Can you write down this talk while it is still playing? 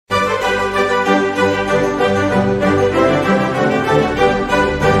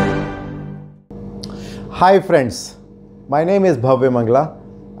Hi friends, my name is Bhavya Mangla.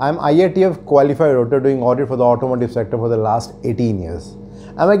 I am IATF qualified auditor doing audit for the automotive sector for the last 18 years.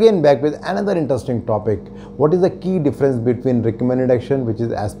 I am again back with another interesting topic. What is the key difference between recommended action, which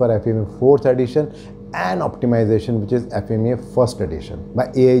is as per FMEA 4th edition, and optimization, which is FMEA 1st edition by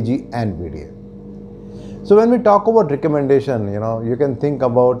AIG and VDA. So when we talk about recommendation, you can think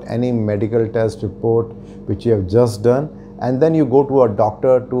about any medical test report which you have just done, and then you go to a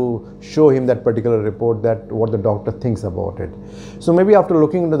doctor to show him that particular report, that what the doctor thinks about it. So maybe after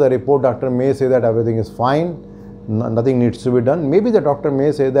looking into the report, doctor may say that everything is fine, nothing needs to be done. Maybe the doctor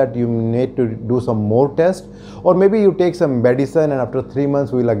may say that you need to do some more tests, or maybe you take some medicine and after 3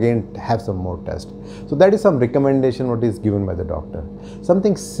 months we will again have some more tests. So that is some recommendation what is given by the doctor.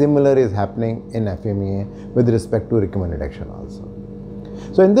 Something similar is happening in FMEA with respect to recommended action also.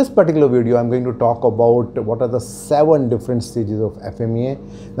 So in this particular video, I'm going to talk about what are the 7 different stages of FMEA,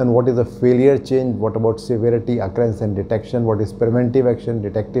 then what is the failure chain, what about severity, occurrence and detection, what is preventive action,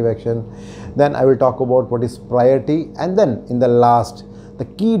 detective action, then I will talk about what is priority, and then in the last, the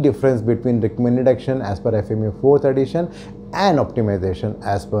key difference between recommended action as per FMEA 4th edition and optimization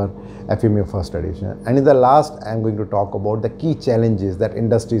as per FMEA 1st edition. And in the last, I'm going to talk about the key challenges that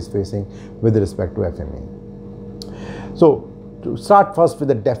industry is facing with respect to FMEA. So to start first with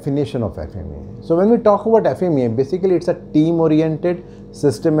the definition of FMEA. So when we talk about FMEA, basically it's a team-oriented,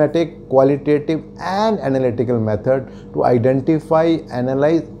 systematic, qualitative and analytical method to identify,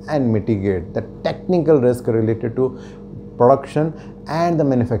 analyze and mitigate the technical risk related to production and the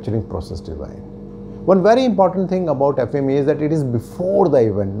manufacturing process design. One very important thing about FMEA is that it is before the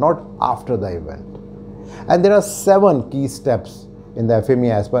event, not after the event. And there are 7 key steps in the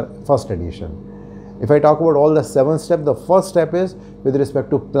FMEA as per 1st edition. If I talk about all the 7 steps, the first step is with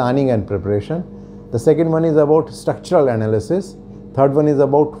respect to planning and preparation. The second one is about structural analysis. Third one is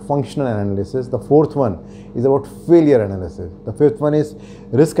about functional analysis. The fourth one is about failure analysis. The fifth one is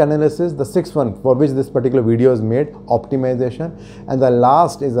risk analysis. The sixth one, for which this particular video is made, optimization. And the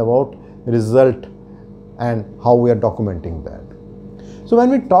last is about result and how we are documenting that. So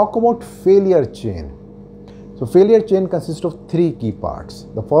when we talk about failure chain, so failure chain consists of 3 key parts.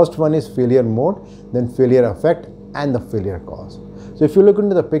 The first one is failure mode, then failure effect and the failure cause. So if you look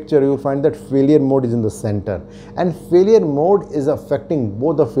into the picture, you will find that failure mode is in the center, and failure mode is affecting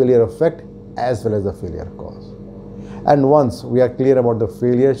both the failure effect as well as the failure cause. And once we are clear about the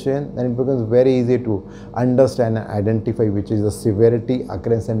failure chain, then it becomes very easy to understand and identify which is the severity,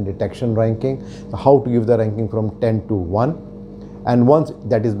 occurrence and detection ranking, so how to give the ranking from 10 to 1. And once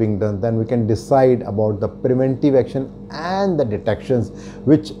that is being done, then we can decide about the preventive action and the detections,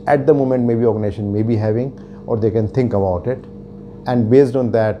 which at the moment maybe organization may be having, or they can think about it. And based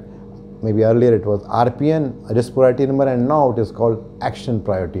on that, maybe earlier it was RPN, risk priority number, and now it is called action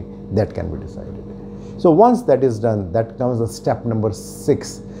priority, that can be decided. So once that is done, that comes the step number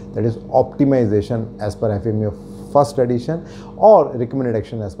 6, that is optimization as per FMEA 1st edition or recommended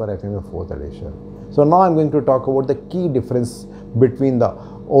action as per FMEA 4th edition. So now I'm going to talk about the key difference between the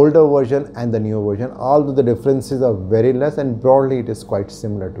older version and the new version, although the differences are very less and broadly it is quite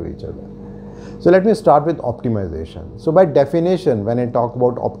similar to each other. So let me start with optimization. So by definition, when I talk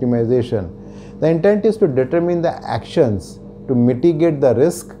about optimization, the intent is to determine the actions to mitigate the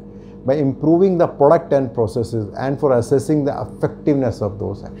risk by improving the product and processes and for assessing the effectiveness of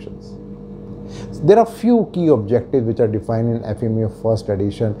those actions. There are few key objectives which are defined in FMEA 1st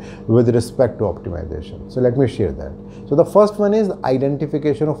edition with respect to optimization. So let me share that. So the first one is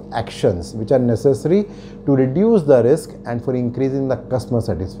identification of actions which are necessary to reduce the risk and for increasing the customer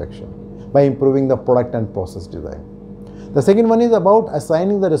satisfaction by improving the product and process design. The second one is about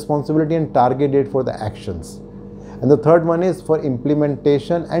assigning the responsibility and target date for the actions. And the third one is for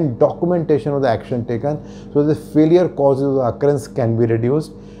implementation and documentation of the action taken, so the failure causes of occurrence can be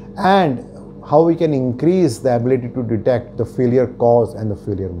reduced, and how we can increase the ability to detect the failure cause and the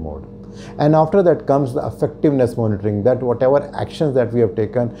failure mode. And after that comes the effectiveness monitoring, that whatever actions that we have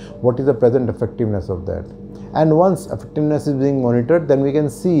taken, what is the present effectiveness of that. And once effectiveness is being monitored, then we can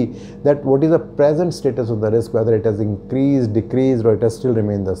see that what is the present status of the risk, whether it has increased, decreased, or it has still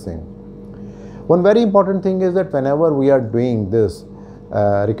remained the same. One very important thing is that whenever we are doing this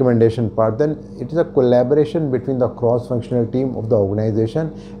recommendation part, then it is a collaboration between the cross-functional team of the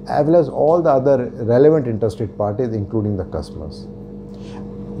organization as well as all the other relevant interested parties, including the customers.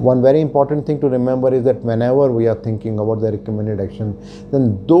 One very important thing to remember is that whenever we are thinking about the recommended action,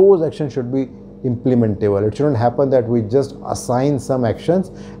 then those actions should be implementable. It shouldn't happen that we just assign some actions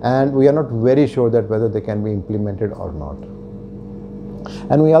and we are not very sure that whether they can be implemented or not.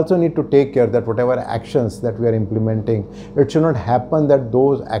 And we also need to take care that whatever actions that we are implementing, it should not happen that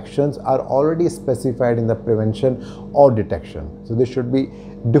those actions are already specified in the prevention or detection. So they should be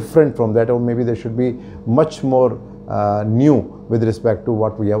different from that, or maybe they should be much more new with respect to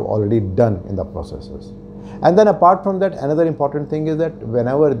what we have already done in the processes. And then apart from that, another important thing is that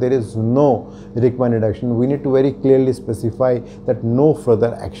whenever there is no recommended action, we need to very clearly specify that no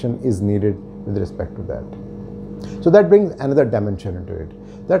further action is needed with respect to that. So that brings another dimension into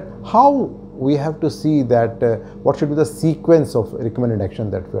it, that how we have to see that what should be the sequence of recommended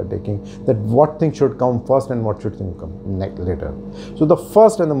action that we are taking, that what thing should come first and what should come later. So the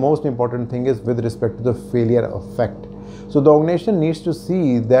first and the most important thing is with respect to the failure effect. So the organization needs to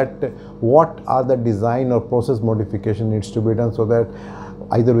see that what are the design or process modification needs to be done so that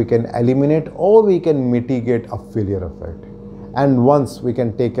either we can eliminate or we can mitigate a failure effect. And once we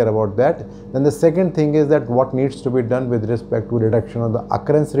can take care about that, then the second thing is that what needs to be done with respect to reduction of the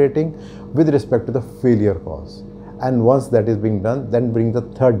occurrence rating with respect to the failure cause. And once that is being done, then bring the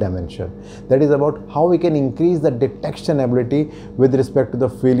third dimension. That is about how we can increase the detection ability with respect to the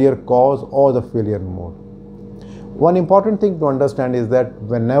failure cause or the failure mode. One important thing to understand is that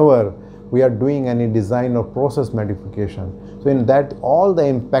whenever we are doing any design or process modification, so in that all the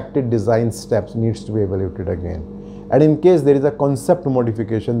impacted design steps needs to be evaluated again. And in case there is a concept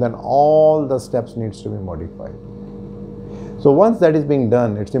modification, then all the steps needs to be modified. So once that is being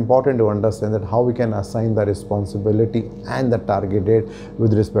done, it's important to understand that how we can assign the responsibility and the target date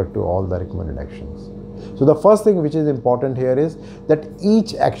with respect to all the recommended actions. So the first thing which is important here is that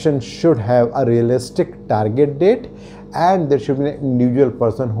each action should have a realistic target date, and there should be an individual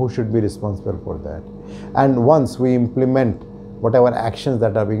person who should be responsible for that. And once we implement whatever actions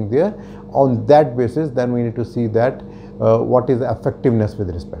that are being there, on that basis, then we need to see that what is the effectiveness with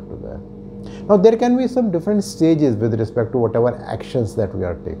respect to that. Now there can be some different stages with respect to whatever actions that we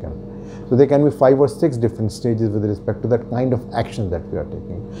are taking. So there can be 5 or 6 different stages with respect to that kind of action that we are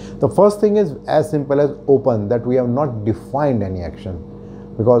taking. The first thing is as simple as open, that we have not defined any action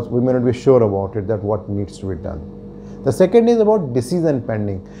because we may not be sure about it, that what needs to be done. The second is about decision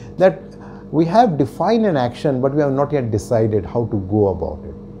pending, that we have defined an action but we have not yet decided how to go about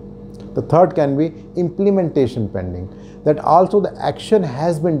it. The third can be implementation pending, that also the action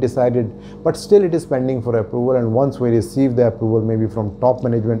has been decided but still it is pending for approval, and once we receive the approval maybe from top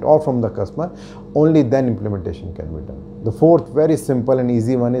management or from the customer, only then implementation can be done. The fourth very simple and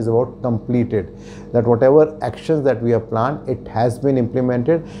easy one is about completed, that whatever actions that we have planned, it has been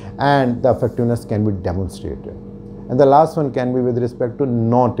implemented and the effectiveness can be demonstrated. And the last one can be with respect to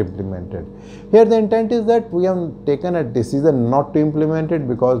not implemented. Here the intent is that we have taken a decision not to implement it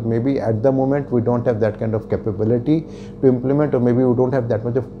because maybe at the moment we don't have that kind of capability to implement, or maybe we don't have that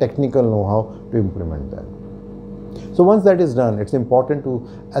much of technical know-how to implement that. So once that is done, it's important to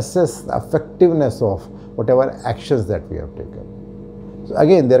assess the effectiveness of whatever actions that we have taken. So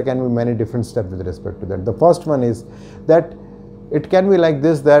again, there can be many different steps with respect to that. The first one is that it can be like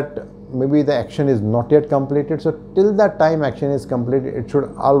this, that maybe the action is not yet completed, so till that time action is completed, it should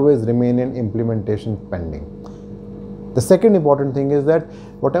always remain in implementation pending. The second important thing is that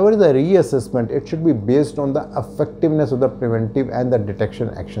whatever is the reassessment, it should be based on the effectiveness of the preventive and the detection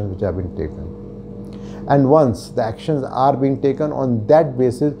actions which have been taken. And once the actions are being taken, on that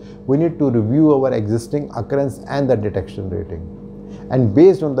basis we need to review our existing occurrence and the detection rating. And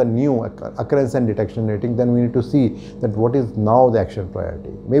based on the new occurrence and detection rating, then we need to see that what is now the action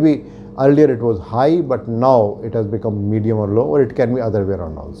priority. Maybe earlier it was high, but now it has become medium or low, or it can be other way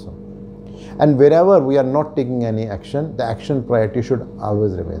around also. And wherever we are not taking any action, the action priority should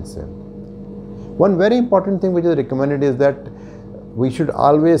always remain same. One very important thing which is recommended is that we should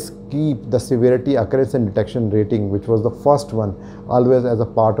always keep the severity, occurrence and detection rating, which was the first one, always as a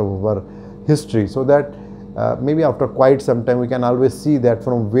part of our history, so that maybe after quite some time we can always see that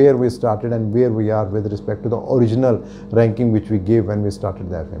from where we started and where we are with respect to the original ranking which we gave when we started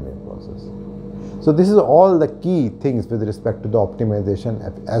the FMEA process. So this is all the key things with respect to the optimization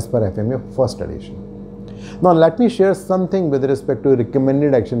as per FMEA first edition. Now let me share something with respect to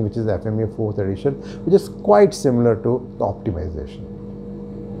recommended action, which is FMEA fourth edition, which is quite similar to the optimization.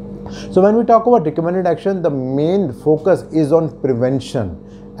 So when we talk about recommended action, the main focus is on prevention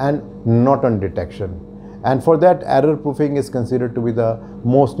and not on detection. And for that, error proofing is considered to be the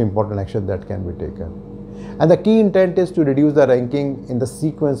most important action that can be taken. And the key intent is to reduce the ranking in the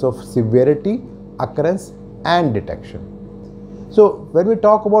sequence of severity, occurrence and detection. So when we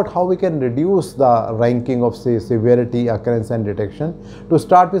talk about how we can reduce the ranking of, say, severity, occurrence and detection, to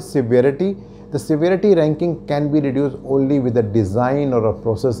start with severity, the severity ranking can be reduced only with a design or a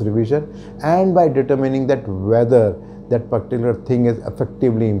process revision and by determining that whether that particular thing is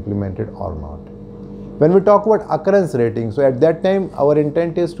effectively implemented or not. When we talk about occurrence rating, so at that time our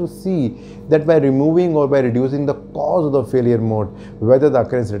intent is to see that by removing or by reducing the cause of the failure mode, whether the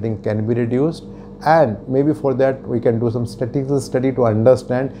occurrence rating can be reduced, and maybe for that we can do some statistical study to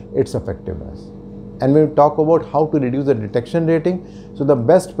understand its effectiveness. And when we talk about how to reduce the detection rating, so the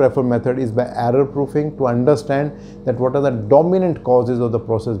best preferred method is by error proofing to understand that what are the dominant causes of the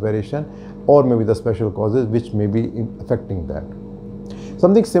process variation or maybe the special causes which may be affecting that.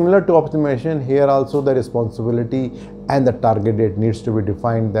 Something similar to optimization, here also the responsibility and the target date needs to be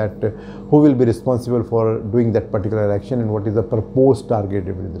defined, that who will be responsible for doing that particular action and what is the proposed target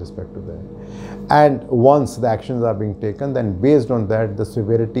date with respect to that. And once the actions are being taken, then based on that the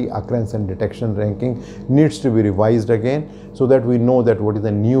severity, occurrence and detection ranking needs to be revised again, so that we know that what is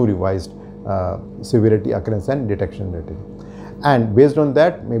the new revised severity, occurrence and detection rating. And based on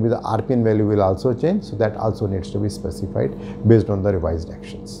that, maybe the RPN value will also change, so that also needs to be specified based on the revised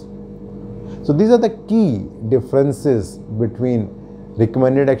actions. So these are the key differences between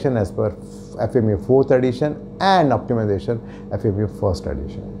recommended action as per FMEA 4th edition and optimization FMEA 1st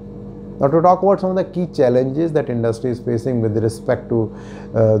edition. Now to talk about some of the key challenges that industry is facing with respect to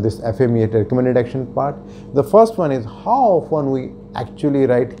this FMEA recommended action part. The first one is how often we actually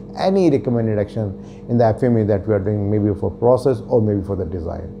write any recommended action in the FMEA that we are doing, maybe for process or maybe for the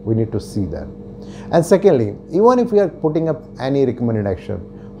design. We need to see that. And secondly, even if we are putting up any recommended action,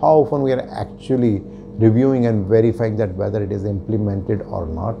 how often we are actually reviewing and verifying that whether it is implemented or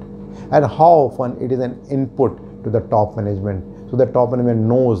not, and how often it is an input to the top management, so the top management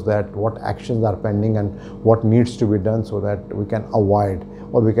knows that what actions are pending and what needs to be done, so that we can avoid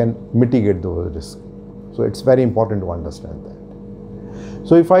or we can mitigate those risks. So it's very important to understand that.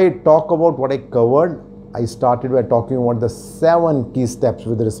 So if I talk about what I covered, I started by talking about the 7 key steps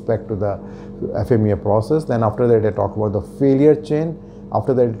with respect to the FMEA process. Then after that I talk about the failure chain.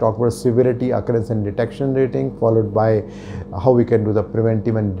 After that I talk about severity, occurrence and detection rating, followed by how we can do the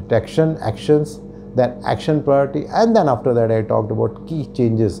preventive and detection actions, then action priority, and then after that I talked about key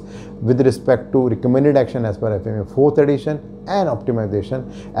changes with respect to recommended action as per FMEA 4th edition and optimization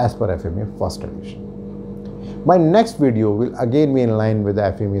as per FMEA 1st edition. My next video will again be in line with the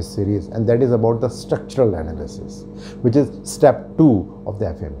FMEA series, and that is about the structural analysis, which is step 2 of the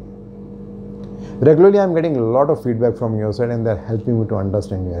FMEA. Regularly I am getting a lot of feedback from your side and they are helping me to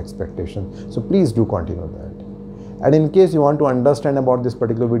understand your expectations. So please do continue that. And in case you want to understand about this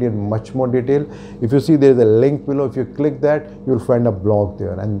particular video in much more detail, if you see there is a link below, if you click that, you will find a blog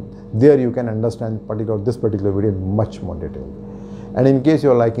there, and there you can understand this particular video in much more detail. And in case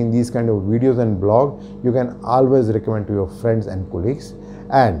you are liking these kind of videos and blog, you can always recommend to your friends and colleagues,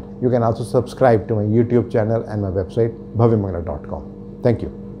 and you can also subscribe to my YouTube channel and my website bhavyamangla.com. Thank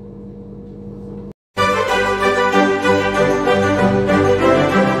you.